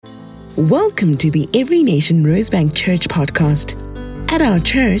Welcome to the Every Nation Rosebank Church podcast. At our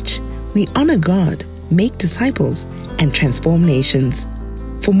church, we honor God, make disciples, and transform nations.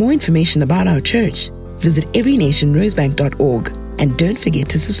 For more information about our church, visit everynationrosebank.org and don't forget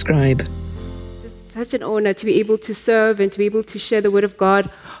to subscribe. Such an honor to be able to serve and to be able to share the word of God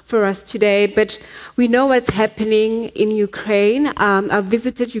for us today. But we know what's happening in Ukraine. I've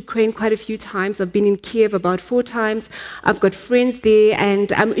visited Ukraine quite a few times. I've been in Kiev about 4 times. I've got friends there,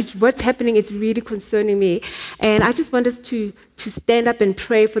 and what's happening is really concerning me. And I just want us to stand up and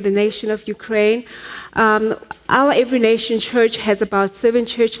pray for the nation of Ukraine. Our Every Nation Church has about 7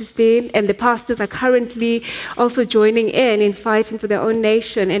 churches there, and the pastors are currently also joining in fighting for their own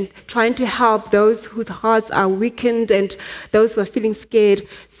nation and trying to help those whose hearts are weakened and those who are feeling scared.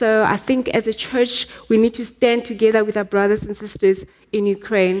 So I think as a church, we need to stand together with our brothers and sisters in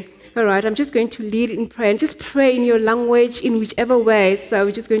Ukraine. All right, I'm just going to lead in prayer and just pray in your language in whichever way. So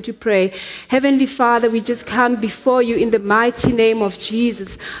we're just going to pray. Heavenly Father, we just come before you in the mighty name of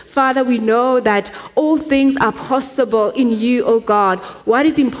Jesus. Father, we know that all things are possible in you, O God. What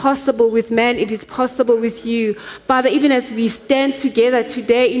is impossible with man, it is possible with you. Father, even as we stand together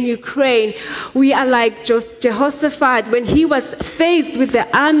today in Ukraine, we are like just Jehoshaphat when he was faced with the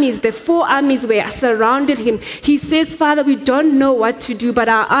armies, the 4 armies were surrounded him. He says, Father, we don't know what to do, but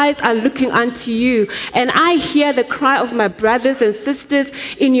our eyes are looking unto you. And I hear the cry of my brothers and sisters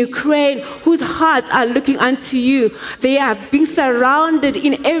in Ukraine whose hearts are looking unto you. They are being surrounded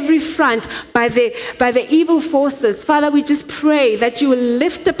in every front by the evil forces. Father, we just pray that you will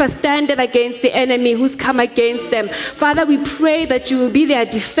lift up a standard against the enemy who's come against them. Father, we pray that you will be their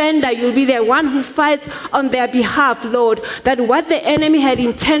defender. You will be their one who fights on their behalf, Lord. That what the enemy had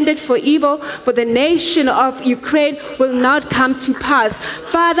intended for evil for the nation of Ukraine will not come to pass.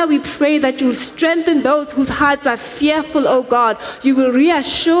 Father, we pray that you will strengthen those whose hearts are fearful, oh God. You will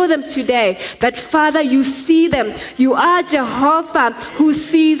reassure them today that, Father, you see them. You are Jehovah who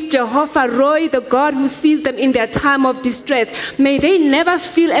sees, Jehovah Roy, the God who sees them in their time of distress. May they never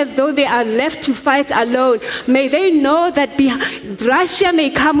feel as though they are left to fight alone. May they know that Russia may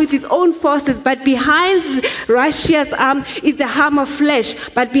come with its own forces, but behind Russia's arm is the arm of flesh,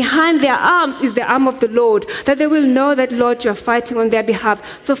 but behind their arms is the arm of the Lord. That they will know that, Lord, you are fighting on their behalf.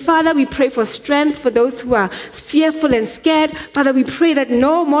 So, Father, we pray for strength for those who are fearful and scared. Father, we pray that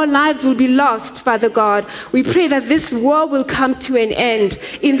no more lives will be lost, Father God. We pray that this war will come to an end.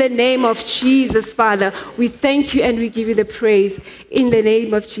 In the name of Jesus, Father, we thank you and we give you the praise. In the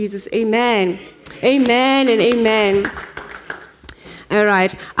name of Jesus, amen. Amen and amen. All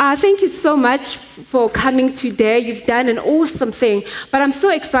right. Thank you so much for coming today. You've done an awesome thing. But I'm so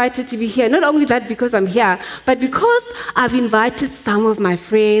excited to be here. Not only that because I'm here, but because I've invited some of my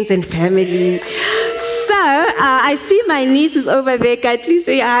friends and family. So I see my niece is over there. Can please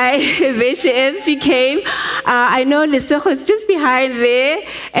say hi? There she is. She came. I know Lesotho is just behind there.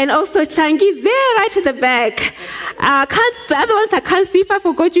 And also Tangi is there right at the back. The other ones I can't see. If I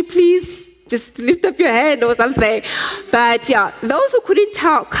forgot you, please just lift up your hand or something. But yeah, those who couldn't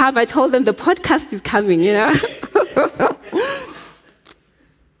come, I told them the podcast is coming, you know.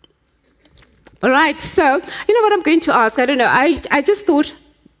 All right, so you know what I'm going to ask? I don't know. I just thought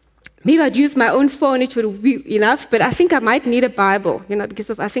maybe I'd use my own phone, it would be enough, but I think I might need a Bible, you know, because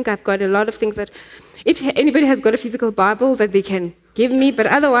I think I've got a lot of things that, if anybody has got a physical Bible that they can give me, but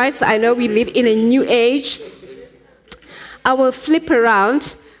otherwise I know we live in a new age. I will flip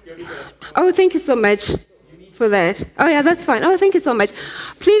around. Oh, thank you so much for that. Oh, yeah, that's fine. Oh, thank you so much.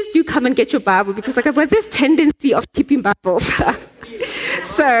 Please do come and get your Bible because I've got this tendency of keeping Bibles.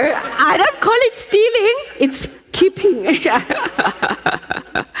 So I don't call it stealing, it's keeping.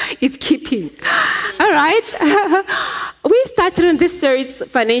 It's keeping. All right. We started on this series,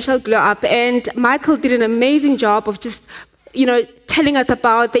 Financial Glow Up, and Michael did an amazing job of just, you know, telling us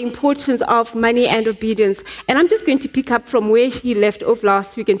about the importance of money and obedience. And I'm just going to pick up from where he left off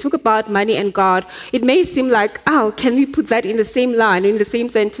last week and talk about money and God. It may seem like, oh, can we put that in the same line, in the same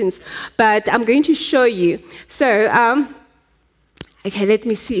sentence? But I'm going to show you. So, okay, let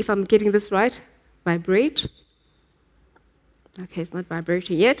me see if I'm getting this right. Vibrate. Okay, it's not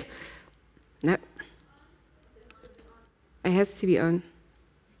vibrating yet. No. It has to be on.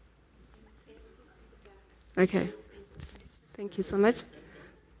 Okay. Thank you so much.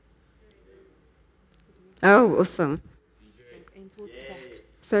 Oh, awesome. And towards the back.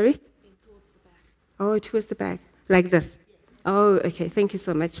 Sorry? And towards the back. Oh, towards the back. Like this? Yes. Oh, okay. Thank you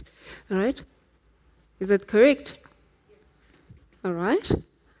so much. All right. Is that correct? Yes. All right.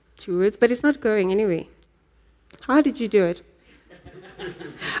 Towards, but it's not going anyway. How did you do it?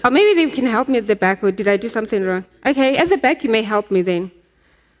 Or maybe they can help me at the back, or did I do something wrong? Okay, at the back you may help me then.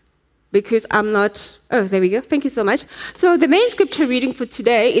 because I'm not... Oh, there we go. Thank you so much. So the main scripture reading for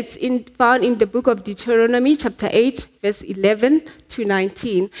today is found in the book of Deuteronomy, chapter 8, verse 11 to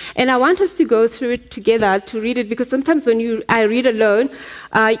 19. And I want us to go through it together to read it, because sometimes when I read alone,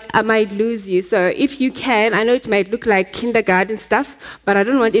 I might lose you. So if you can, I know it might look like kindergarten stuff, but I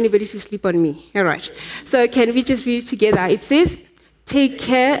don't want anybody to sleep on me. All right. So can we just read it together? It says, "Take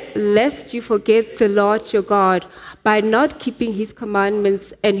care lest you forget the Lord your God by not keeping his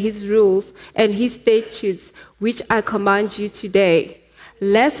commandments and his rules and his statutes, which I command you today.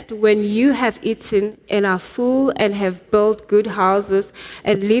 Lest when you have eaten and are full and have built good houses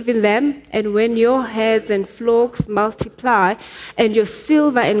and live in them, and when your herds and flocks multiply, and your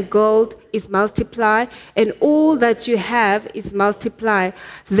silver and gold is multiplied, and all that you have is multiplied,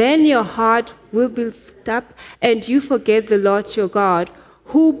 then your heart will be lifted up, and you forget the Lord your God,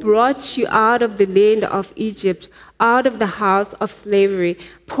 who brought you out of the land of Egypt, out of the house of slavery."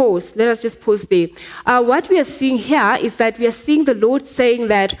 Pause. Let us just pause there. What we are seeing here is that we are seeing the Lord saying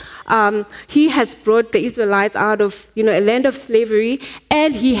that he has brought the Israelites out of a land of slavery,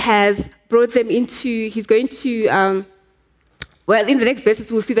 and he has brought them into, he's going to... Well, in the next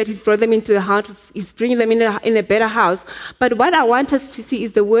verses, we'll see that he's brought them into the house, he's bringing them in a better house. But what I want us to see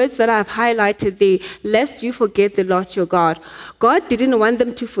is the words that I've highlighted there, lest you forget the Lord your God. God didn't want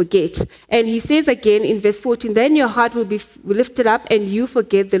them to forget. And he says again in verse 14, "Then your heart will be lifted up and you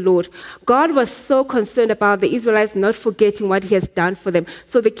forget the Lord." God was so concerned about the Israelites not forgetting what he has done for them.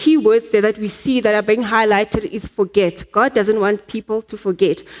 So the key words there that we see that are being highlighted is forget. God doesn't want people to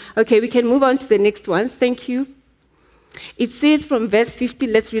forget. Okay, we can move on to the next one. Thank you. It says from verse 50,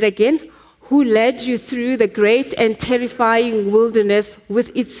 let's read again, "Who led you through the great and terrifying wilderness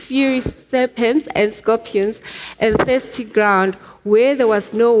with its fierce serpents and scorpions and thirsty ground where there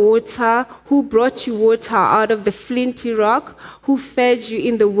was no water, who brought you water out of the flinty rock, who fed you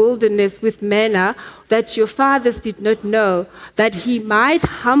in the wilderness with manna that your fathers did not know, that he might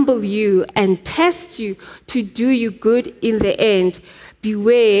humble you and test you to do you good in the end.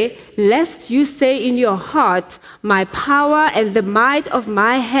 Beware, lest you say in your heart, my power and the might of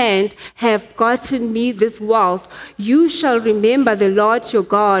my hand have gotten me this wealth. You shall remember the Lord your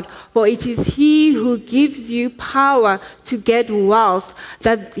God, for it is he who gives you power to get wealth,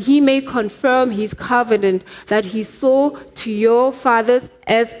 that he may confirm his covenant that he swore to your fathers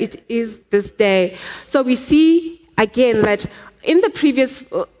as it is this day." So we see again that in the previous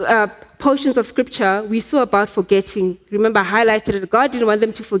portions of scripture, we saw about forgetting. Remember, I highlighted that God didn't want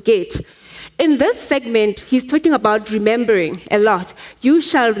them to forget. In this segment, he's talking about remembering a lot. You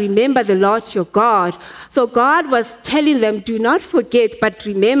shall remember the Lord your God. So God was telling them, do not forget, but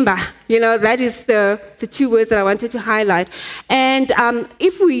remember. That is the two words that I wanted to highlight. And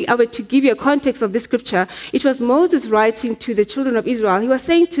if I were to give you a context of this scripture, it was Moses writing to the children of Israel. He was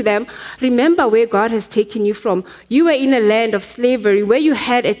saying to them, remember where God has taken you from. You were in a land of slavery where you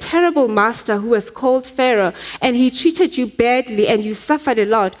had a terrible master who was called Pharaoh, and he treated you badly and you suffered a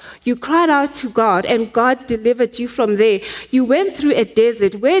lot. You cried out to God, and God delivered you from there. You went through a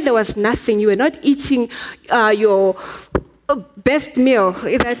desert where there was nothing. You were not eating your best meal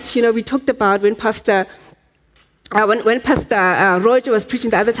that we talked about when Pastor Roger was preaching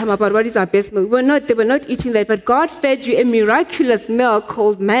the other time about what is our best meal. They were not eating that, but God fed you a miraculous meal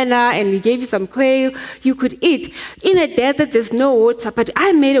called manna, and he gave you some quail you could eat. In a desert, there's no water, but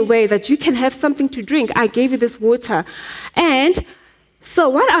I made a way that you can have something to drink. I gave you this water. And so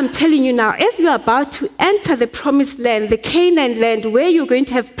what I'm telling you now, as you're about to enter the promised land, the Canaan land, where you're going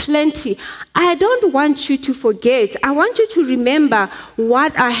to have plenty, I don't want you to forget. I want you to remember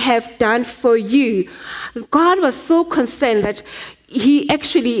what I have done for you. God was so concerned that he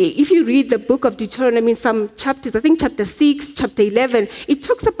actually, if you read the book of Deuteronomy in some chapters, I think chapter 6, chapter 11, it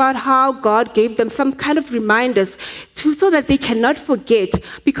talks about how God gave them some kind of reminders so that they cannot forget.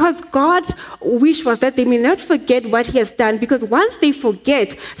 Because God's wish was that they may not forget what he has done, because once they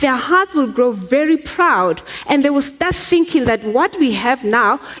forget, their hearts will grow very proud, and they will start thinking that what we have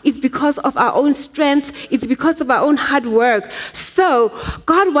now is because of our own strength, it's because of our own hard work. So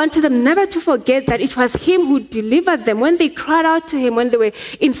God wanted them never to forget that it was him who delivered them. When they cried out to him when they were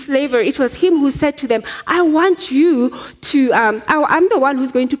in slavery, it was him who said to them, I want you to, I'm the one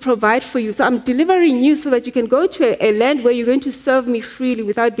who's going to provide for you. So I'm delivering you so that you can go to a land where you're going to serve me freely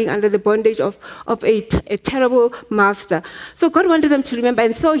without being under the bondage of a terrible master. So God wanted them to remember.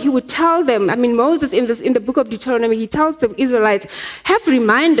 And so he would tell them, Moses in the book of Deuteronomy, he tells the Israelites, have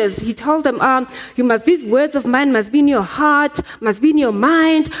reminders. He told them, these words of mine must be in your heart, must be in your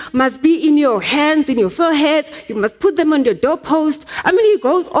mind, must be in your hands, in your forehead. You must put them on your doorpost. he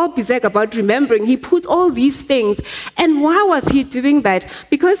goes all berserk about remembering. He puts all these things. And why was he doing that?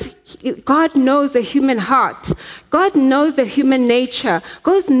 Because God knows the human heart. God knows the human nature.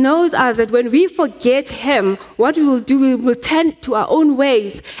 God knows us that when we forget him, what we will do, we will turn to our own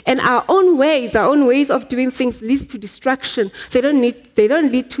ways. And our own ways of doing things leads to destruction. They don't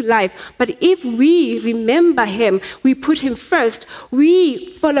lead to life. But if we remember him, we put him first,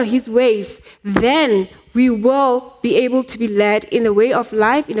 we follow his ways, then we will be able to be led in a way of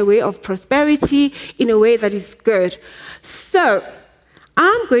life, in a way of prosperity, in a way that is good. So,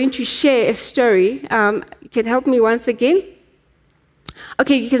 I'm going to share a story. You can help me once again.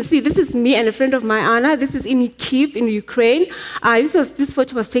 Okay, you can see this is me and a friend of mine, Anna. This is in Kyiv, in Ukraine. This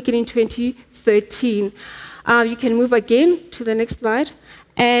photo was taken in 2013. You can move again to the next slide.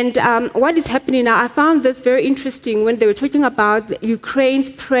 And what is happening now, I found this very interesting when they were talking about Ukraine's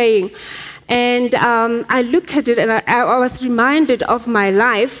praying. And I looked at it and I was reminded of my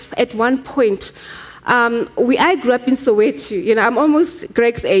life at one point. I grew up in Soweto. I'm almost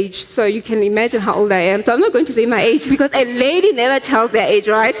Greg's age, so you can imagine how old I am. So I'm not going to say my age because a lady never tells their age,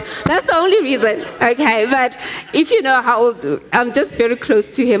 right? That's the only reason. Okay, but if you know how old, I'm just very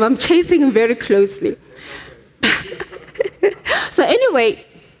close to him. I'm chasing him very closely. So anyway,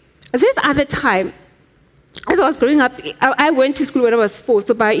 this other time, as I was growing up, I went to school when I was 4.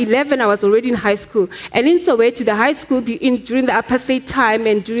 So by 11, I was already in high school. And in Soweto, the high school during the apartheid time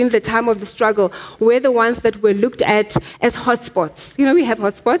and during the time of the struggle were the ones that were looked at as hotspots. We have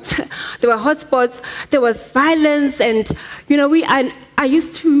hotspots. There were hotspots. There was violence. And, I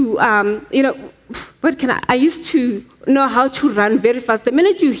used to, I used to know how to run very fast. The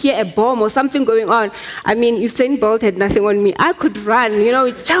minute you hear a bomb or something going on, Usain Bolt had nothing on me. I could run,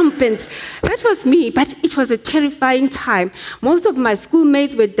 jump, and that was me. But it was a terrifying time. Most of my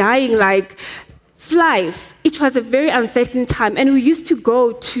schoolmates were dying like flies. It was a very uncertain time. And we used to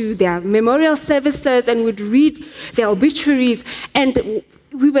go to their memorial services and would read their obituaries. And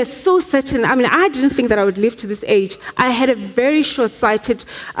we were so certain. I didn't think that I would live to this age. I had a very short-sighted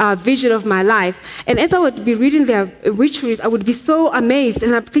vision of my life. And as I would be reading their obituaries, I would be so amazed.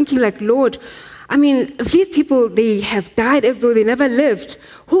 And I'm thinking like, Lord, these people, they have died as though they never lived.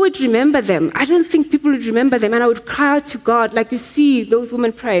 Who would remember them? I don't think people would remember them. And I would cry out to God, like you see those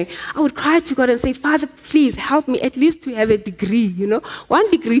women praying. I would cry out to God and say, Father, please help me at least to have a degree, 1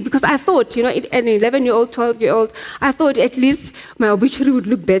 degree. Because I thought, an 11-year-old, 12-year-old, I thought at least my obituary would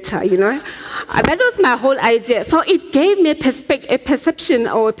look better, That was my whole idea. So it gave me a perception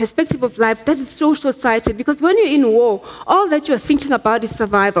or a perspective of life that is so short-sighted. Because when you're in war, all that you're thinking about is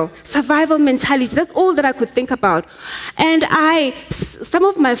survival mentality. That's all that I could think about. And some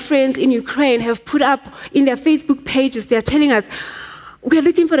of my friends in Ukraine have put up in their Facebook pages, they're telling us, we are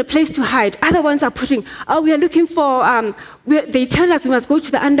looking for a place to hide. Other ones are putting, we are looking for, they tell us we must go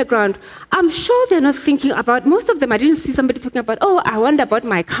to the underground. I'm sure they're not thinking about, most of them, I didn't see somebody talking about, I wonder about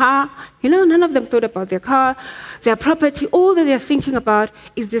my car. None of them thought about their car, their property. All that they're thinking about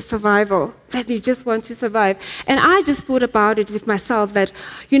is their survival, that they just want to survive. And I just thought about it with myself that,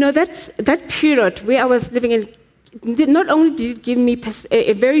 that period where I was living in, not only did it give me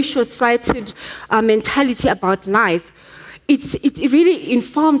a very short-sighted mentality about life, it really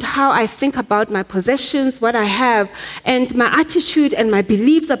informed how I think about my possessions, what I have, and my attitude and my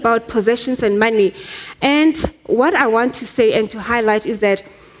beliefs about possessions and money. And what I want to say and to highlight is that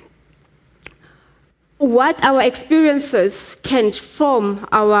what our experiences can form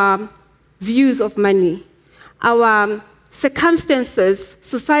our views of money. Our circumstances,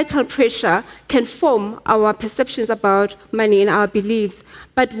 societal pressure can form our perceptions about money and our beliefs.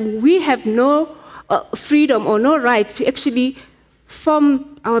 But we have no freedom or no right to actually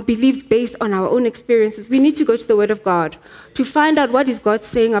form our beliefs based on our own experiences. We need to go to the Word of God to find out what is God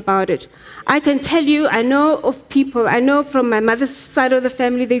saying about it. I can tell you, I know of people, I know from my mother's side of the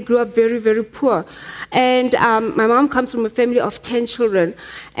family, they grew up very, very poor. And my mom comes from a family of 10 children.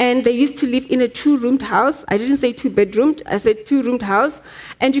 And they used to live in a 2-roomed house. I didn't say 2-bedroomed, I said 2-roomed house.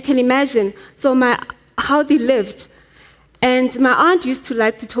 And you can imagine, how they lived. And my aunt used to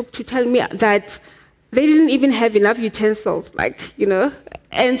like to tell me that they didn't even have enough utensils,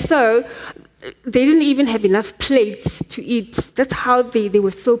 and so they didn't even have enough plates to eat. That's how they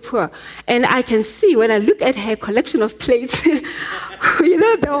were so poor. And I can see when I look at her collection of plates, the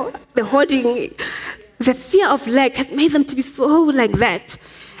hoarding, the fear of lack has made them to be so like that.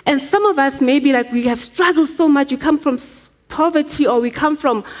 And some of us, maybe we have struggled so much, we come from poverty or we come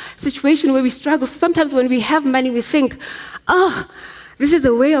from a situation where we struggle. Sometimes when we have money, we think, this is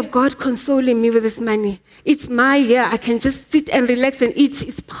a way of God consoling me with this money. It's my year. I can just sit and relax and eat.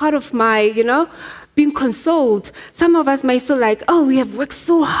 It's part of my, being consoled. Some of us may feel like, oh, we have worked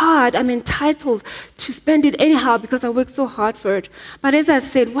so hard. I'm entitled to spend it anyhow because I worked so hard for it. But as I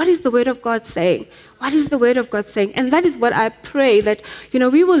said, what is the Word of God saying? What is the Word of God saying? And that is what I pray, that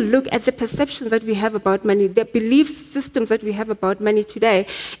we will look at the perceptions that we have about money, the belief systems that we have about money today,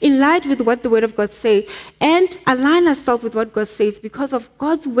 in light with what the Word of God says, and align ourselves with what God says, because of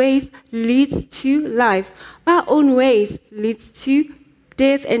God's ways leads to life. Our own ways leads to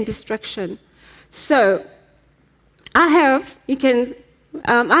death and destruction. So I have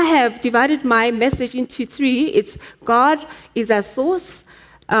divided my message into 3. It's God is our source,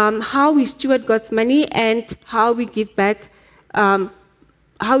 how we steward God's money, and how we give back,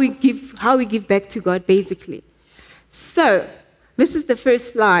 how we give back to God, basically. So this is the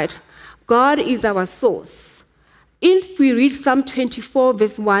first slide. God is our source. If we read Psalm 24,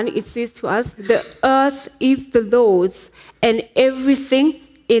 verse 1, it says to us, "The earth is the Lord's, and everything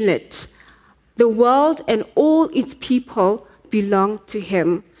in it. The world and all its people belong to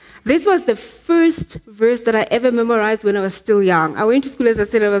Him." This was the first verse that I ever memorized when I was still young. I went to school, as I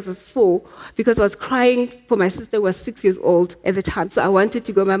said, I was 4, because I was crying for my sister who was 6 years old at the time. So I wanted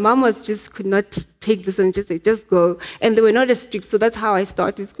to go. My mom could not take this and just say, just go. And they were not as strict, so that's how I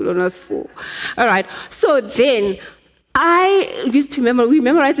started school when I was 4. All right. So then we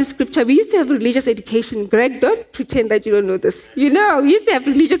memorized the scripture. We used to have religious education. Greg, don't pretend that you don't know this. We used to have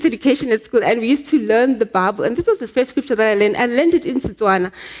religious education at school, and we used to learn the Bible. And this was the first scripture that I learned. I learned it in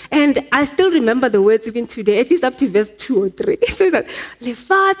Setswana. And I still remember the words even today, at least up to verse 2 or 3. It says that,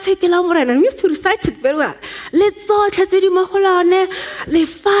 "Lefatshe ke la Morena." And we used to recite it very well. "Letsotlhe tse di mo go lone,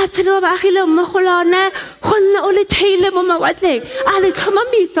 lefatshe le baagi le mo go lone, go nna o le theile mo mawatleng, a le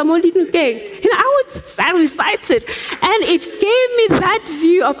tlhomamisa mo dinokeng." I recited. And it gave me that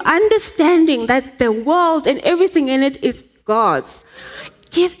view of understanding that the world and everything in it is God's.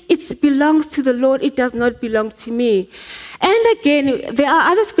 It belongs to the Lord. It does not belong to me. And again, there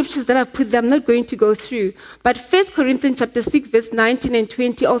are other scriptures that I've put there. I'm not going to go through. But 1 Corinthians chapter 6, verse 19 and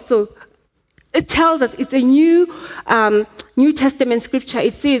 20 also, it tells us, it's a New Testament scripture.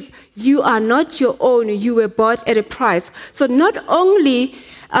 It says, "You are not your own. You were bought at a price." So not only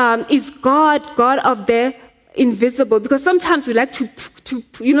is God of the invisible, because sometimes we like to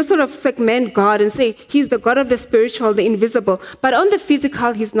sort of segment God and say He's the God of the spiritual, the invisible, but on the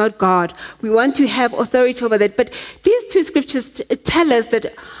physical He's not God. We want to have authority over that. But these 2 scriptures tell us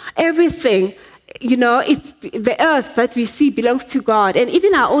that everything, it's the earth that we see belongs to God, and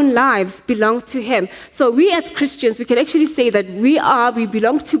even our own lives belong to Him. So we as Christians, we can actually say that we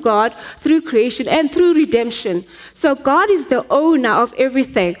belong to God through creation and through redemption. So God is the owner of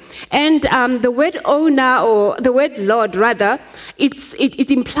everything. And the word owner, or the word Lord rather,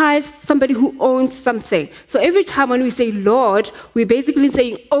 it implies somebody who owns something. So every time when we say Lord, we're basically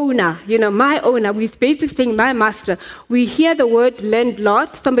saying owner, my owner. We're basically saying my master. We hear the word landlord,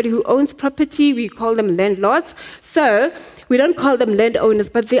 somebody who owns property. We call them landlords. So we don't call them landowners,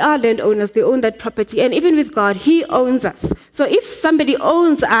 but they are landowners. They own that property. And even with God, He owns us. So if somebody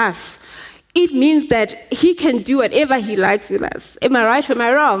owns us, it means that He can do whatever He likes with us. Am I right or am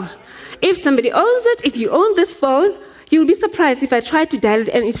I wrong? If somebody owns it, if you own this phone, you'll be surprised if I try to dial it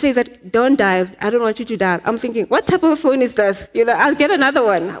and it says that, "Don't dial, I don't want you to dial." I'm thinking, what type of a phone is this? I'll get another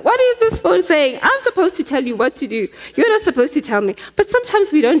one. What is this phone saying? I'm supposed to tell you what to do. You're not supposed to tell me. But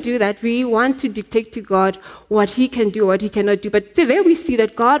sometimes we don't do that. We want to dictate to God what He can do, what He cannot do. But there we see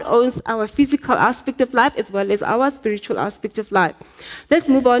that God owns our physical aspect of life as well as our spiritual aspect of life. Let's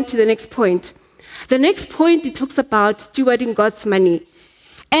move on to the next point. The next point, it talks about stewarding God's money.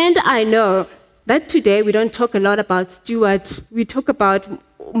 And I know that today we don't talk a lot about stewards. We talk about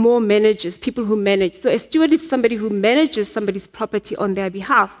more managers, people who manage. So a steward is somebody who manages somebody's property on their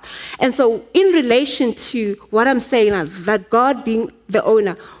behalf. And so in relation to what I'm saying, that God being the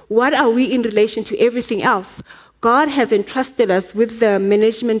owner, what are we in relation to everything else? God has entrusted us with the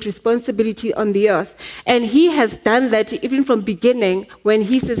management responsibility on the earth. And He has done that even from beginning, when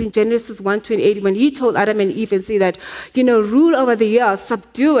He says in Genesis 1:28, when He told Adam and Eve and say that, rule over the earth,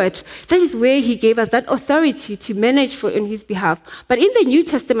 subdue it. That is where He gave us that authority to manage on His behalf. But in the New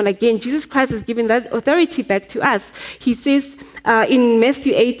Testament, again, Jesus Christ has given that authority back to us. He says in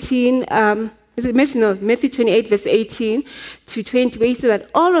Matthew 28, verse 18 to 20, where He says that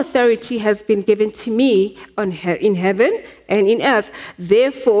all authority has been given to me in heaven and in earth.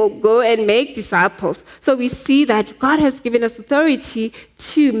 Therefore, go and make disciples. So we see that God has given us authority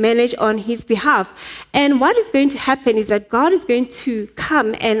to manage on His behalf. And what is going to happen is that God is going to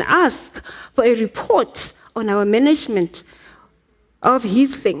come and ask for a report on our management of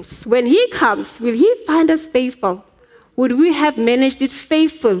His things. When He comes, will He find us faithful? Would we have managed it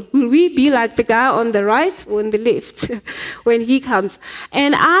faithful? Will we be like the guy on the right or on the left when he comes?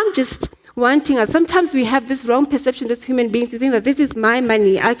 And I'm just wanting us. Sometimes we have this wrong perception as human beings. We think that this is my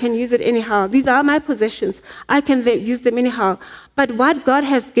money. I can use it anyhow. These are my possessions. I can use them anyhow. But what God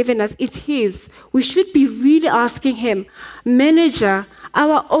has given us is His. We should be really asking Him, manager,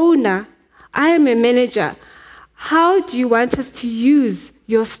 our owner, I am a manager. How do you want us to use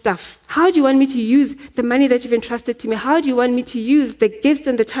your stuff? How do you want me to use the money that you've entrusted to me? How do you want me to use the gifts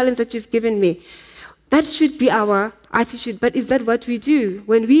and the talents that you've given me? That should be our attitude. But is that what we do?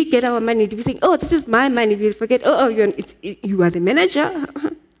 When we get our money, do we think, oh, this is my money? We forget, you are the manager.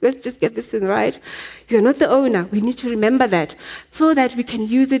 Let's just get this in right. You're not the owner. We need to remember that so that we can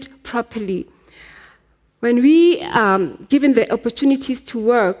use it properly. When we given the opportunities to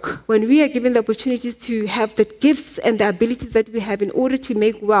work, when we are given the opportunities to have the gifts and the abilities that we have in order to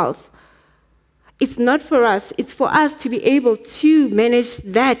make wealth, it's not for us, it's for us to be able to manage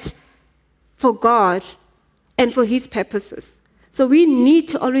that for God and for His purposes. So we need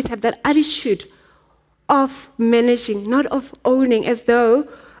to always have that attitude of managing, not of owning, as though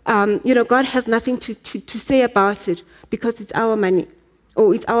God has nothing to say about it because it's our money.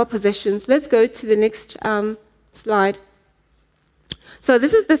 Or it's our possessions. Let's go to the next slide. So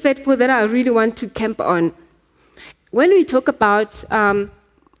this is the third point that I really want to camp on. When we talk about what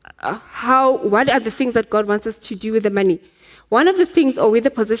are the things that God wants us to do with the money, one of the things, or with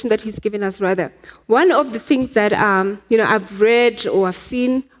the possession that He's given us, rather, one of the things that I've read or I've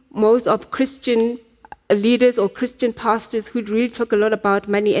seen most of Christian leaders or Christian pastors who really talk a lot about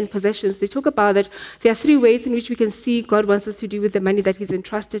money and possessions, they talk about that there are three ways in which we can see God wants us to do with the money that He's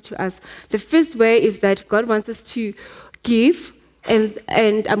entrusted to us. The first way is that God wants us to give, and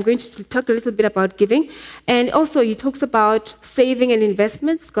I'm going to talk a little bit about giving. And also He talks about saving and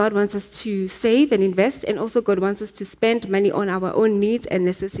investments. God wants us to save and invest, and also God wants us to spend money on our own needs and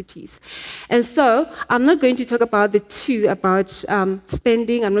necessities. And so I'm not going to talk about the two, about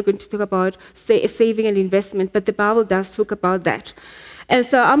spending. I'm not going to talk about saving and investment, but the Bible does talk about that. And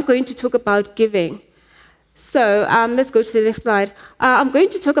so I'm going to talk about giving. So let's go to the next slide. I'm going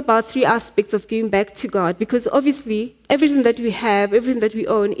to talk about three aspects of giving back to God, because obviously everything that we have, everything that we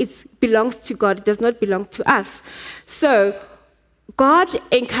own, it belongs to God. It does not belong to us. So God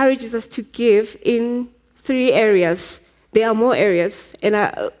encourages us to give in three areas. There are more areas, and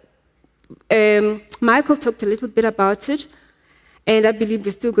Michael talked a little bit about it, and I believe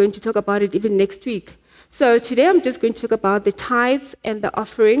we're still going to talk about it even next week. So today I'm just going to talk about the tithes and the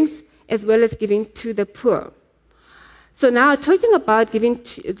offerings, as well as giving to the poor. So now, talking about giving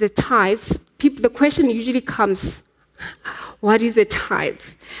to the tithes, the question usually comes, what is a tithe?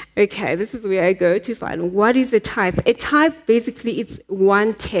 Okay, this is where I go to find what is a tithe. A tithe basically is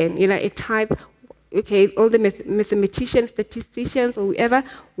 1/10. A tithe, okay, all the mathematicians, statisticians, or whoever,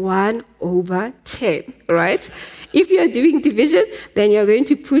 1/10, right? If you are doing division, then you're going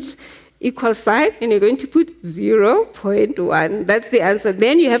to put equal sign, and you're going to put 0.1. That's the answer.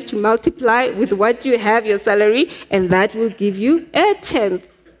 Then you have to multiply with what you have, your salary, and that will give you a tenth.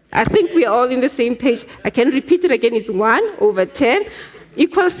 I think we're all in the same page. I can repeat it again. It's 1/10,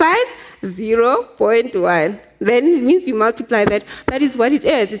 equal sign, 0.1. Then it means you multiply that. That is what it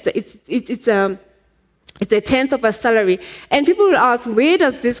is. It's a tenth of a salary. And people will ask, where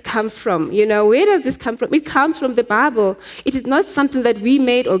does this come from? Where does this come from? It comes from the Bible. It is not something that we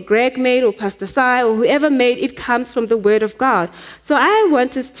made, or Greg made, or Pastor Sai, or whoever made. It comes from the Word of God. So I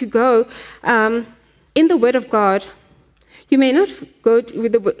want us to go in the Word of God. You may not go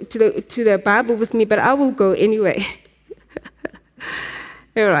to the Bible with me, but I will go anyway.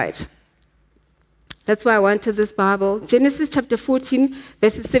 All right. That's why I wanted this Bible. Genesis chapter 14,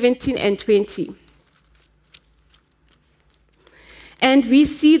 verses 17 and 20. And we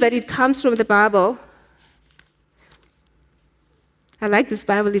see that it comes from the Bible. I like this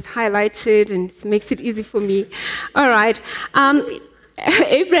Bible. It's highlighted and it makes it easy for me. All right.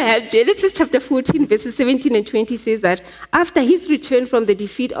 Abraham, Genesis chapter 14, verses 17 and 20 says that after his return from the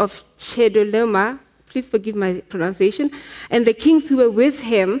defeat of Chedorlaomer, please forgive my pronunciation, and the kings who were with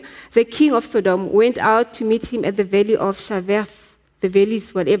him, the king of Sodom went out to meet him at the valley of Shaveh, the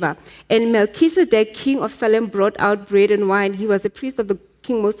valleys, whatever. And Melchizedek, king of Salem, brought out bread and wine. He was a priest of the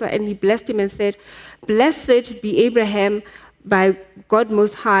king Moses, and he blessed him and said, "Blessed be Abraham by God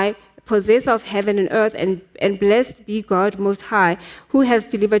Most High, possessor of heaven and earth, and blessed be God Most High, who has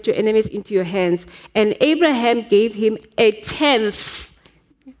delivered your enemies into your hands." And Abraham gave him a tenth.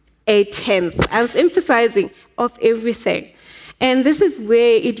 I'm emphasizing, of everything. And this is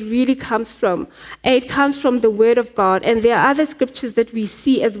where it really comes from. It comes from the Word of God. And there are other scriptures that we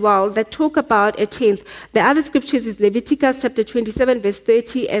see as well that talk about a tenth. The other scriptures is Leviticus chapter 27, verse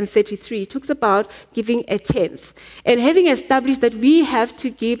 30 and 33. It talks about giving a tenth. And having established that we have to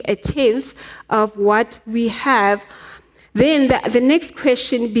give a tenth of what we have, then the next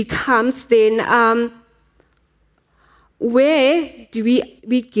question becomes then, where do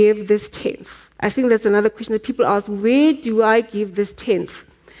we give this tenth? I think that's another question that people ask, where do I give this tenth?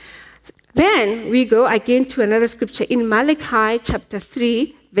 Then we go again to another scripture in Malachi chapter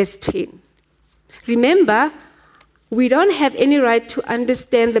 3, verse 10. Remember, we don't have any right to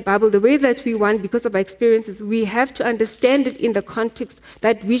understand the Bible the way that we want because of our experiences. We have to understand it in the context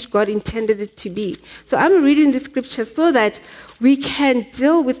that which God intended it to be. So I'm reading this scripture so that we can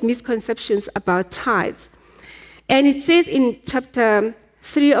deal with misconceptions about tithes. And it says in chapter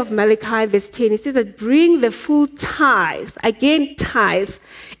 3 of Malachi, verse 10, it says that bring the full tithes, again tithes,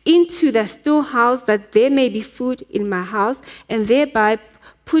 into the storehouse that there may be food in my house, and thereby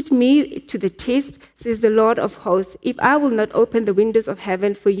put me to the test, says the Lord of hosts, if I will not open the windows of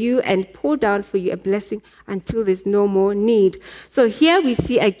heaven for you and pour down for you a blessing until there's no more need. So here we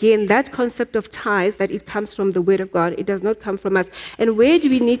see again that concept of tithe, that it comes from the Word of God. It does not come from us. And where do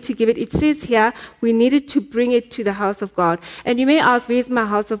we need to give it? It says here we needed to bring it to the house of God. And you may ask, where's my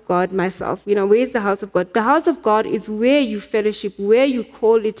house of God myself? Where's the house of God? The house of God is where you fellowship, where you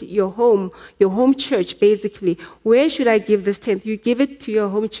call it your home church, basically. Where should I give this tenth? You give it to your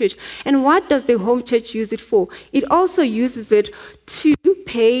home church. And what does the home church use it for? It also uses it to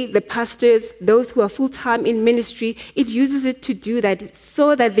pay the pastors, those who are full-time in ministry. It uses it to do that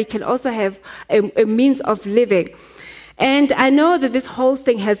so that they can also have a means of living. And I know that this whole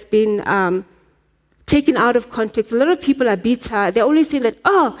thing has been taken out of context. A lot of people are bitter. They're only saying that,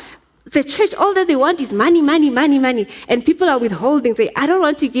 the church, all that they want is money, money, money, money. And people are withholding. They, I don't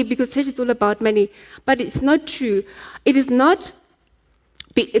want to give because church is all about money. But it's not true. It is not.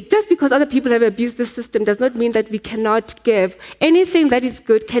 Just because other people have abused the system does not mean that we cannot give. Anything that is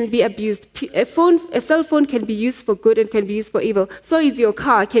good can be abused. A cell phone can be used for good and can be used for evil. So is your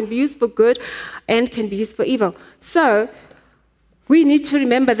car, can be used for good and can be used for evil. So we need to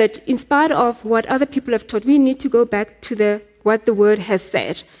remember that in spite of what other people have taught, we need to go back to what the Word has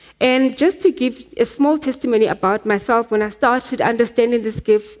said. And just to give a small testimony about myself, when I started understanding this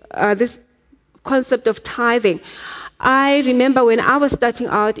concept of tithing, I remember when I was starting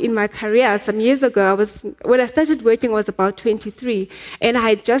out in my career some years ago, when I started working, I was about 23, and I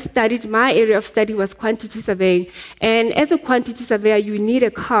had just studied, my area of study was quantity surveying. And as a quantity surveyor, you need a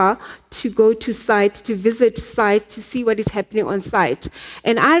car to go to site, to visit site, to see what is happening on site.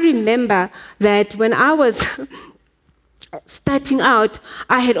 And I remember that when I was starting out,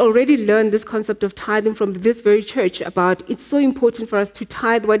 I had already learned this concept of tithing from this very church about it's so important for us to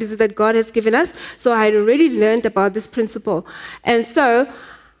tithe. What is it that God has given us? So I had already learned about this principle. And so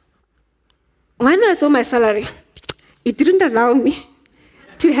when I saw my salary, it didn't allow me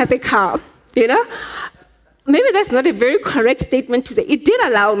to have a car, Maybe that's not a very correct statement to say. It did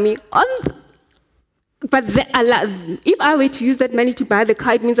allow me but if I were to use that money to buy the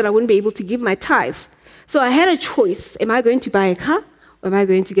car, it means that I wouldn't be able to give my tithes. So I had a choice. Am I going to buy a car or am I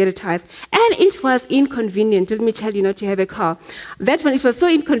going to get a tithe? And it was inconvenient, let me tell you, not to have a car. That one, it was so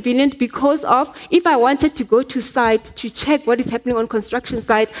inconvenient because of if I wanted to go to site to check what is happening on construction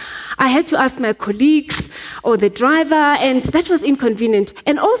site, I had to ask my colleagues or the driver, and that was inconvenient.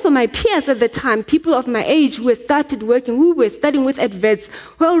 And also my peers at the time, people of my age who had started working, who were studying with adverts,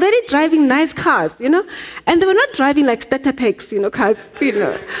 were already driving nice cars, And they were not driving like starter packs, cars, They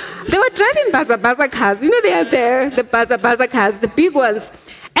were driving baza cars, they are there, the baza cars, the big ones.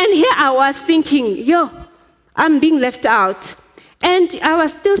 And here I was thinking, I'm being left out. And I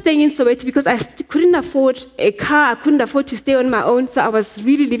was still staying in Soweto because I couldn't afford a car. I couldn't afford to stay on my own, so I was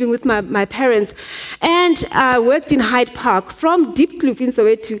really living with my parents. And I worked in Hyde Park. From Diepkloof in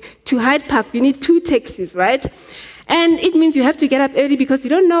Soweto to Hyde Park, you need 2 taxis, right? And it means you have to get up early because you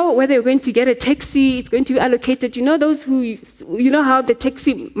don't know whether you're going to get a taxi, it's going to be allocated. Those who, how the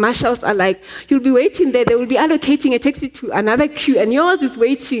taxi marshals are like. You'll be waiting there, they will be allocating a taxi to another queue, and yours is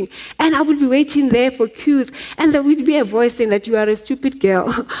waiting. And I will be waiting there for queues. And there will be a voice saying that you are a stupid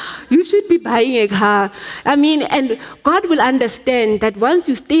girl. You should be buying a car. And God will understand that once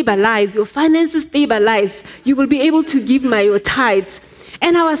you stabilize, your finances stabilize, you will be able to give your tithes.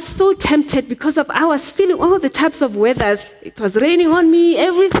 And I was so tempted because I was feeling all the types of weathers. It was raining on me,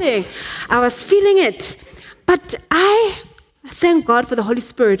 everything. I was feeling it. But I thank God for the Holy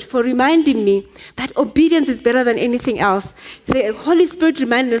Spirit for reminding me that obedience is better than anything else. The Holy Spirit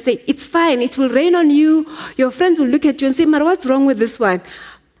reminded me and say, it's fine, it will rain on you. Your friends will look at you and say, "Mara, what's wrong with this one?"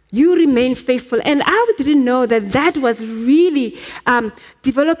 You remain faithful. And I didn't know that was really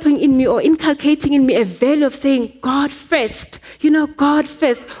developing in me or inculcating in me a value of saying, God first. God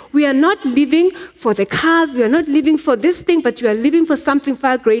first. We are not living for the cars. We are not living for this thing, but you are living for something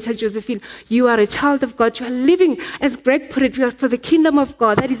far greater, Josephine. You are a child of God. You are living, as Greg put it, you are for the kingdom of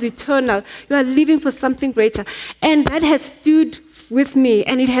God. That is eternal. You are living for something greater. And that has stood with me,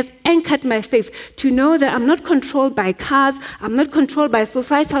 and it has anchored my faith to know that I'm not controlled by cars, I'm not controlled by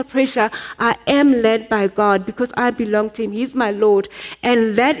societal pressure. I am led by God because I belong to Him. He's my Lord.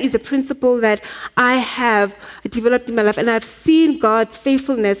 And that is a principle that I have developed in my life. And I've seen God's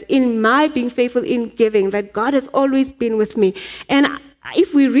faithfulness in my being faithful in giving, that God has always been with me. And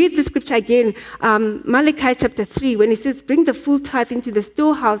if we read the scripture again, Malachi chapter 3, when it says, "Bring the full tithe into the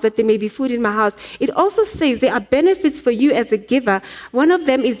storehouse that there may be food in my house," it also says there are benefits for you as a giver. One of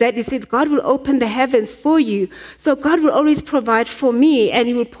them is that it says God will open the heavens for you. So God will always provide for me, and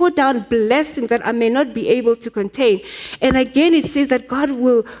He will pour down blessings that I may not be able to contain. And again, it says that God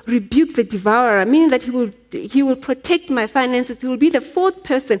will rebuke the devourer, meaning that He will protect my finances. He will be the fourth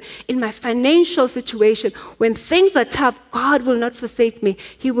person in my financial situation. When things are tough, God will not forsake me.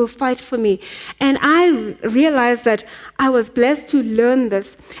 He will fight for me. And I realized that I was blessed to learn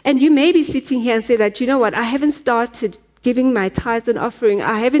this. And you may be sitting here and say that, I haven't started giving my tithes and offering.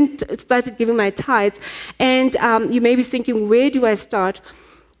 I haven't started giving my tithes. And you may be thinking, where do I start?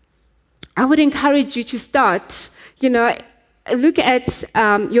 I would encourage you to start, look at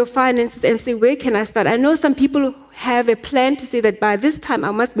your finances and say, where can I start? I know some people have a plan to say that by this time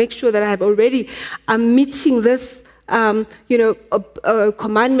I must make sure that I'm meeting this,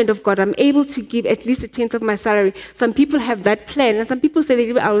 commandment of God. I'm able to give at least a tenth of my salary. Some people have that plan, and some people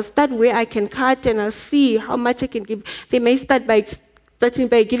say I will start where I can cut and I'll see how much I can give. They may start by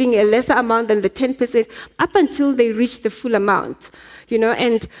giving a lesser amount than the 10% up until they reach the full amount.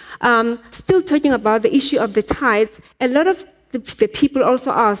 And still talking about the issue of the tithes, a lot of the people also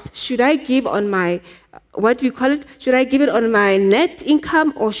ask, should I give on my, should I give it on my net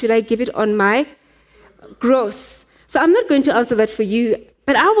income or should I give it on my gross? So I'm not going to answer that for you,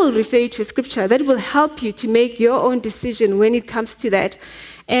 but I will refer you to a scripture that will help you to make your own decision when it comes to that.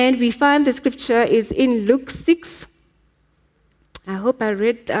 And we find the scripture is in Luke 6. I hope I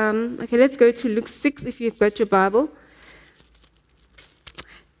read, okay, let's go to Luke 6 if you've got your Bible.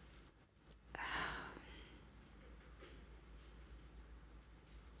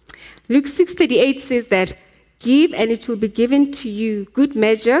 Luke 6:38 says that, "Give and it will be given to you, good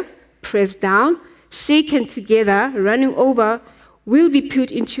measure, pressed down, shaken together, running over, will be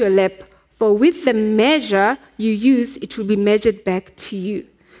put into your lap. For with the measure you use, it will be measured back to you."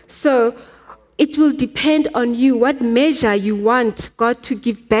 So it will depend on you what measure you want God to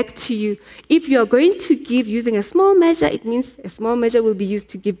give back to you. If you're going to give using a small measure, it means a small measure will be used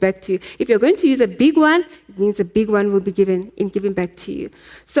to give back to you. If you're going to use a big one, it means a big one will be given back to you.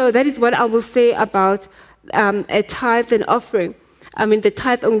 So that is what I will say about a tithe and offering. The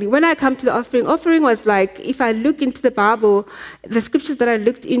tithe only. When I come to the offering was like, if I look into the Bible, the scriptures that I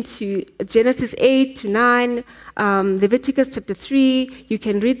looked into, Genesis 8 to 9, Leviticus chapter 3, you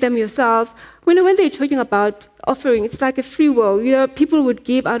can read them yourself. When they're talking about offering, it's like a free will. People would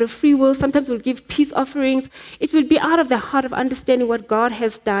give out of free will. Sometimes would give peace offerings. It would be out of the heart of understanding what God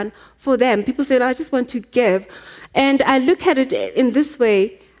has done for them. People say, I just want to give. And I look at it in this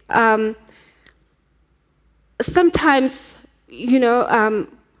way. Sometimes,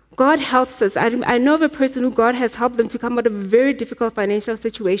 God helps us. I know of a person who God has helped them to come out of a very difficult financial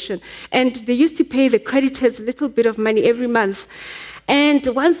situation. And they used to pay the creditors a little bit of money every month. And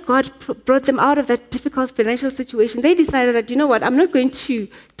once God brought them out of that difficult financial situation, they decided that, I'm not going to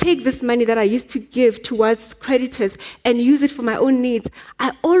take this money that I used to give towards creditors and use it for my own needs.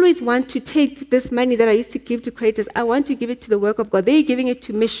 I always want to take this money that I used to give to creditors. I want to give it to the work of God. They're giving it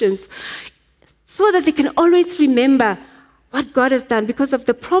to missions so that they can always remember what God has done, because of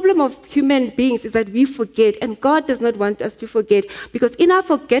the problem of human beings is that we forget, and God does not want us to forget, because in our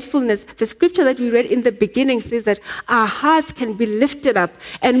forgetfulness, the scripture that we read in the beginning says that our hearts can be lifted up,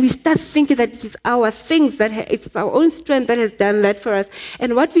 and we start thinking that it is our things, it's our own strength that has done that for us.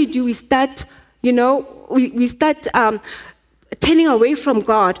 And what we do, we start, we start turning away from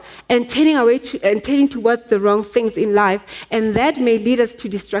God and turning towards the wrong things in life, and that may lead us to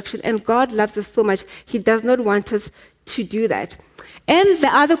destruction. And God loves us so much; He does not want us to do that. And the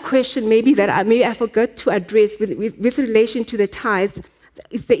other question maybe that I forgot to address with relation to the tithes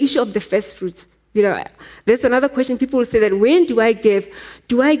is the issue of the first fruits. There's another question. People will say that, when do I give?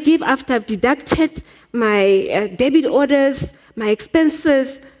 Do I give after I've deducted my debit orders, my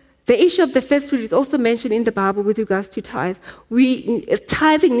expenses? The issue of the first fruit is also mentioned in the Bible with regards to tithe.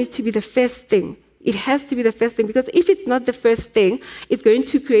 Tithing needs to be the first thing. It has to be the first thing, because if it's not the first thing, it's going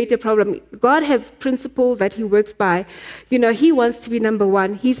to create a problem. God has principle that he works by. He wants to be number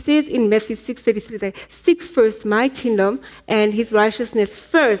one. He says in Matthew 6:33 that, seek first my kingdom and his righteousness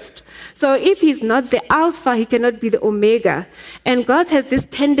first. So if he's not the Alpha, he cannot be the Omega. And God has this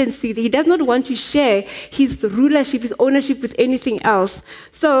tendency that he does not want to share his rulership, his ownership with anything else.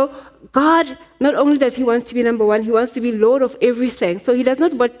 So God, not only does he want to be number one, he wants to be Lord of everything. So he does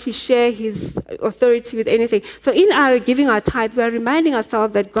not want to share his authority with anything. So in our giving our tithe, we are reminding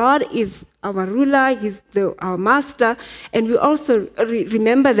ourselves that God is our ruler, he's our master, and we also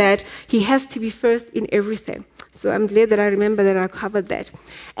remember that he has to be first in everything. So I'm glad that I remember that I covered that.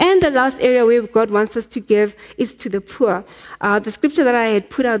 And the last area where God wants us to give is to the poor. The scripture that I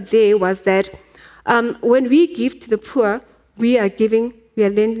had put out there was that when we give to the poor, we are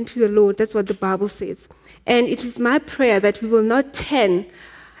lending to the Lord. That's what the Bible says. And it is my prayer that we will not turn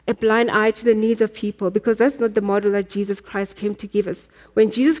a blind eye to the needs of people, because that's not the model that Jesus Christ came to give us.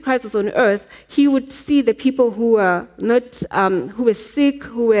 When Jesus Christ was on earth, he would see the people who were who were sick,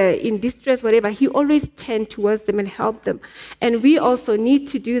 who were in distress, whatever. He always turned towards them and helped them. And we also need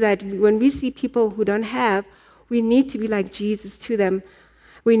to do that. When we see people who don't have, we need to be like Jesus to them.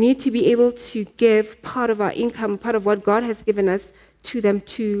 We need to be able to give part of our income, part of what God has given us, to them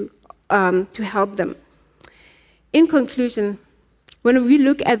to help them. In conclusion, when we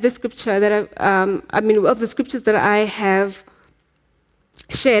look at the scripture of the scriptures that I have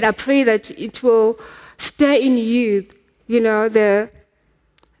shared, I pray that it will stir in you, stir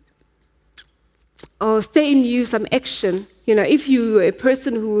in you some action. If you're a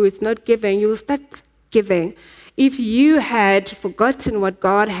person who is not giving, you will start giving. If you had forgotten what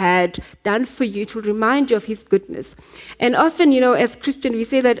God had done for you, it will remind you of his goodness. And often, as Christians, we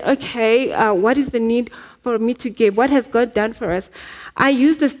say that, okay, what is the need for me to give? What has God done for us? I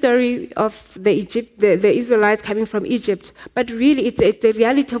use the story of the Israelites coming from Egypt, but really it's the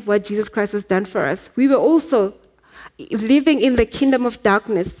reality of what Jesus Christ has done for us. We were also living in the kingdom of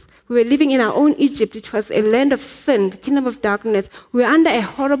darkness. We were living in our own Egypt, which was a land of sin, kingdom of darkness. We were under a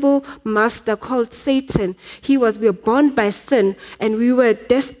horrible master called Satan. We were born by sin, and we were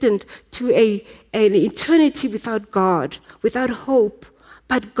destined to an eternity without God, without hope.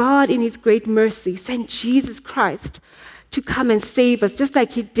 But God, in his great mercy, sent Jesus Christ to come and save us, just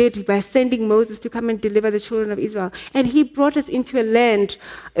like he did by sending Moses to come and deliver the children of Israel. And he brought us into a land,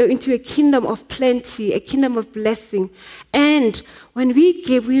 into a kingdom of plenty, a kingdom of blessing. And when we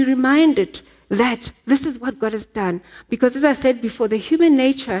give, we're reminded that this is what God has done. Because as I said before, the human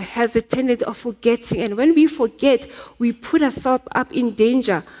nature has a tendency of forgetting. And when we forget, we put ourselves up in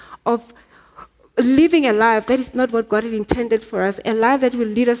danger of living a life that is not what God had intended for us, a life that will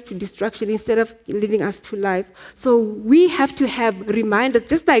lead us to destruction instead of leading us to life. So we have to have reminders,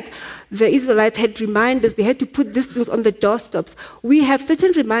 just like the Israelites had reminders, they had to put these things on the doorsteps. We have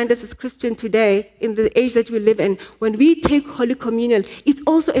certain reminders as Christians today, in the age that we live in. When we take Holy Communion, it's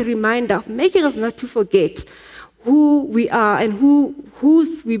also a reminder of making us not to forget who we are and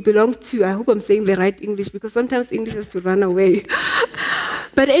whose we belong to. I hope I'm saying the right English, because sometimes English has to run away.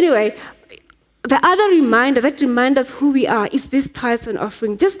 But anyway, the other reminder that reminds us who we are is this tithes and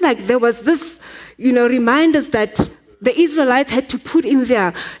offering. Just like there was this, reminders that the Israelites had to put in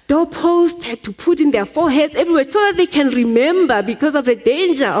their doorposts, had to put in their foreheads, everywhere, so that they can remember, because of the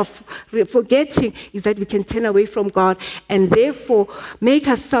danger of forgetting, is that we can turn away from God and therefore make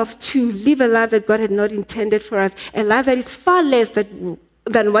ourselves to live a life that God had not intended for us, a life that is far less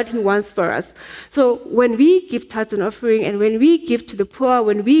than what he wants for us. So when we give tithes and offering, and when we give to the poor,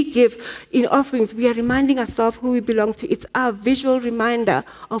 when we give in offerings, we are reminding ourselves who we belong to. It's our visual reminder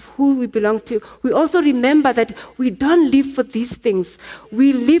of who we belong to. We also remember that we don't live for these things.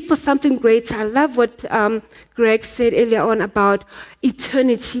 We live for something greater. I love what Greg said earlier on about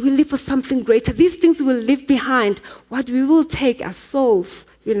eternity. We live for something greater. These things we will leave behind. What we will take are souls.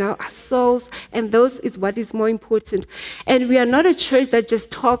 Our souls, and those is what is more important. And we are not a church that just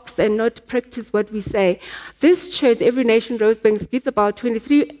talks and not practice what we say. This church, Every Nation Rosebank, gives about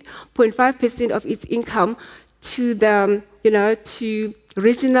 23.5% of its income to the, to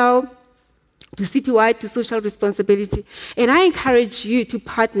regional, to citywide, to social responsibility. And I encourage you to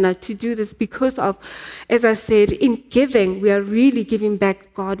partner to do this because of, as I said, in giving, we are really giving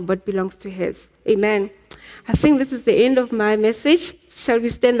back God what belongs to his. Amen. I think this is the end of my message. Shall we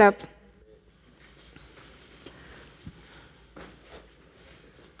stand up?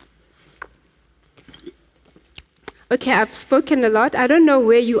 Okay, I've spoken a lot. I don't know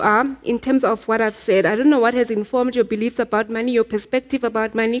where you are in terms of what I've said. I don't know what has informed your beliefs about money, your perspective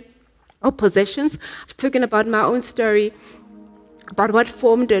about money or possessions. I've spoken about my own story, about what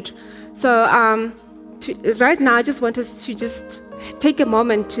formed it. So right now, I just want us to just take a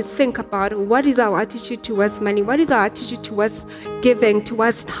moment to think about what is our attitude towards money? What is our attitude towards giving,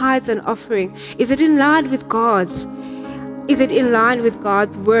 towards tithes and offering? Is it in line with God's? Is it in line with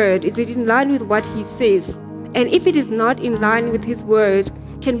God's word? Is it in line with what He says? And if it is not in line with His word,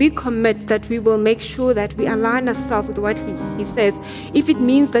 can we commit that we will make sure that we align ourselves with what he says? If it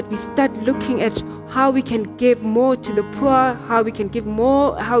means that we start looking at how we can give more to the poor, how we can give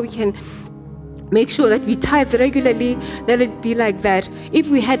more, how we can make sure that we tithe regularly, let it be like that. If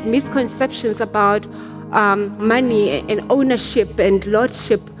we had misconceptions about money and ownership and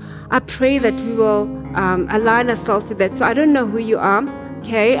lordship, I pray that we will align ourselves with that. So I don't know who you are,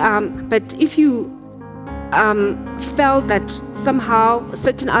 okay? But if you felt that somehow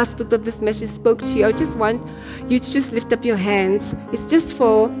certain aspects of this message spoke to you, I just want you to just lift up your hands. It's just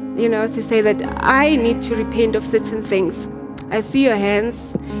for, to say that I need to repent of certain things. I see your hands,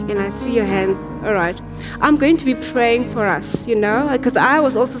 and I see your hands. All right. I'm going to be praying for us, because I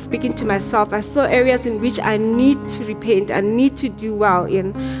was also speaking to myself. I saw areas in which I need to repent, I need to do well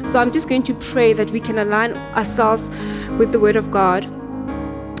in. So I'm just going to pray that we can align ourselves with the Word of God.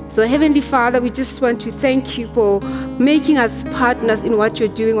 So Heavenly Father, we just want to thank you for making us partners in what you're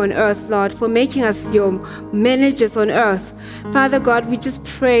doing on earth, Lord, for making us your managers on earth. Father God, we just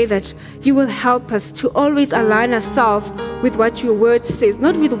pray that you will help us to always align ourselves with what your word says,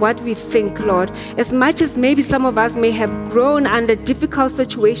 not with what we think, Lord. As much as maybe some of us may have grown under difficult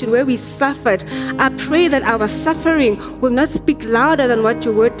situation where we suffered, I pray that our suffering will not speak louder than what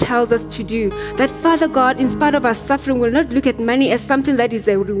your word tells us to do. That, Father God, in spite of our suffering, we'll not look at money as something that is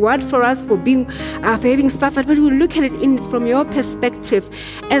a reward for us for having suffered, but we'll look at it from your perspective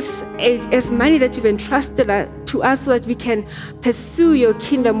as money that you've entrusted to us, so that we can pursue your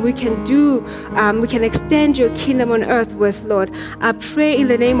kingdom. We can extend your kingdom on earth with, Lord. I pray in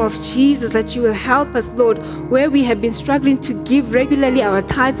the name of Jesus that you will help us, Lord, where we have been struggling to give regularly our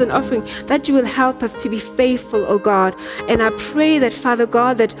tithes and offering, that you will help us to be faithful, oh God. And I pray that, Father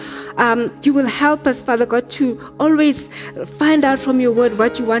God, that you will help us, Father God, to always find out from your word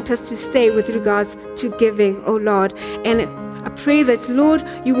what you want us to say with regards to giving, oh Lord. And I pray that, Lord,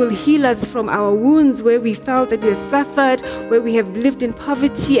 you will heal us from our wounds where we felt that we have suffered, where we have lived in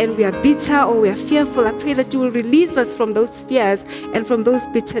poverty and we are bitter or we are fearful. I pray that you will release us from those fears and from those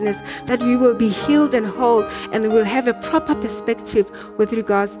bitterness, that we will be healed and whole, and we will have a proper perspective with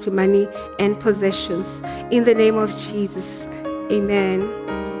regards to money and possessions. In the name of Jesus, amen.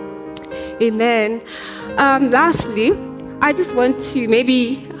 Amen. Lastly, I just want to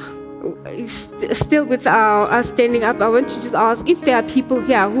maybe, still with us standing up, I want to just ask if there are people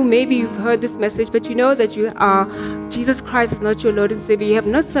here who maybe you've heard this message, but you know that Jesus Christ is not your Lord and Savior. You have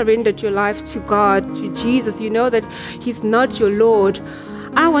not surrendered your life to God, to Jesus. You know that He's not your Lord.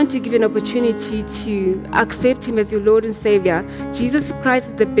 I want to give you an opportunity to accept Him as your Lord and Savior. Jesus Christ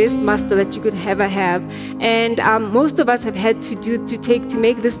is the best master that you could ever have. And most of us have had to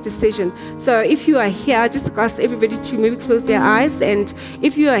make this decision. So if you are here, I just ask everybody to maybe close their eyes. And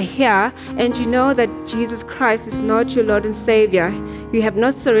if you are here and you know that Jesus Christ is not your Lord and Savior, you have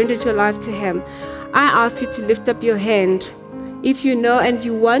not surrendered your life to Him, I ask you to lift up your hand. If you know and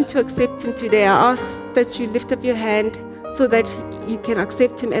you want to accept Him today, I ask that you lift up your hand so that you can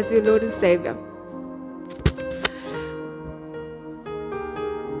accept Him as your Lord and Savior.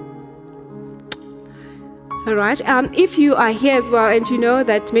 All right. If you are here as well and you know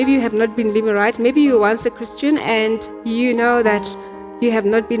that maybe you have not been living right, maybe you were once a Christian and you know that you have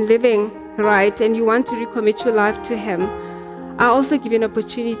not been living right and you want to recommit your life to Him, I also give you an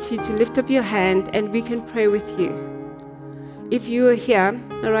opportunity to lift up your hand and we can pray with you. If you are here,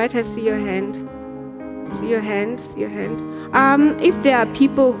 all right, I see your hand. See your hand. If there are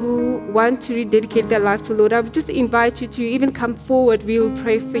people who want to rededicate their life to the Lord, I would just invite you to even come forward. We will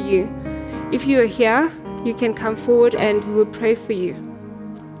pray for you. If you are here, you can come forward and we will pray for you.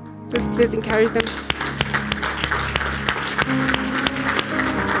 Let's encourage them.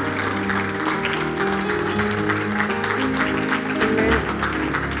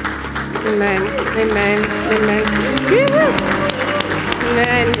 Amen. Amen. Amen. Amen.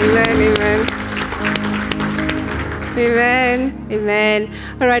 Amen. Amen. Amen. Amen.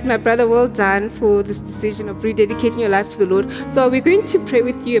 All right, my brother, well done for this decision of rededicating your life to the Lord. So we're going to pray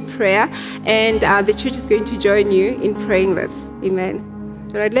with you a prayer, and the church is going to join you in praying this. Amen.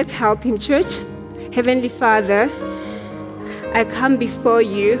 All right, let's help Him, church. Heavenly Father, I come before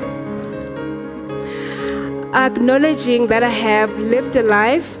you. acknowledging that I have lived a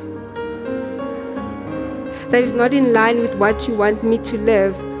life that is not in line with what you want me to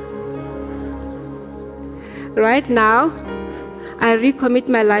live. Right now, I recommit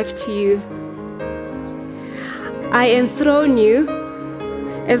my life to you. I enthrone you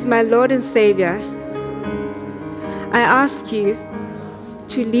as my Lord and Savior. I ask you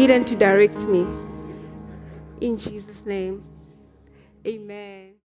to lead and to direct me. In Jesus' name, amen.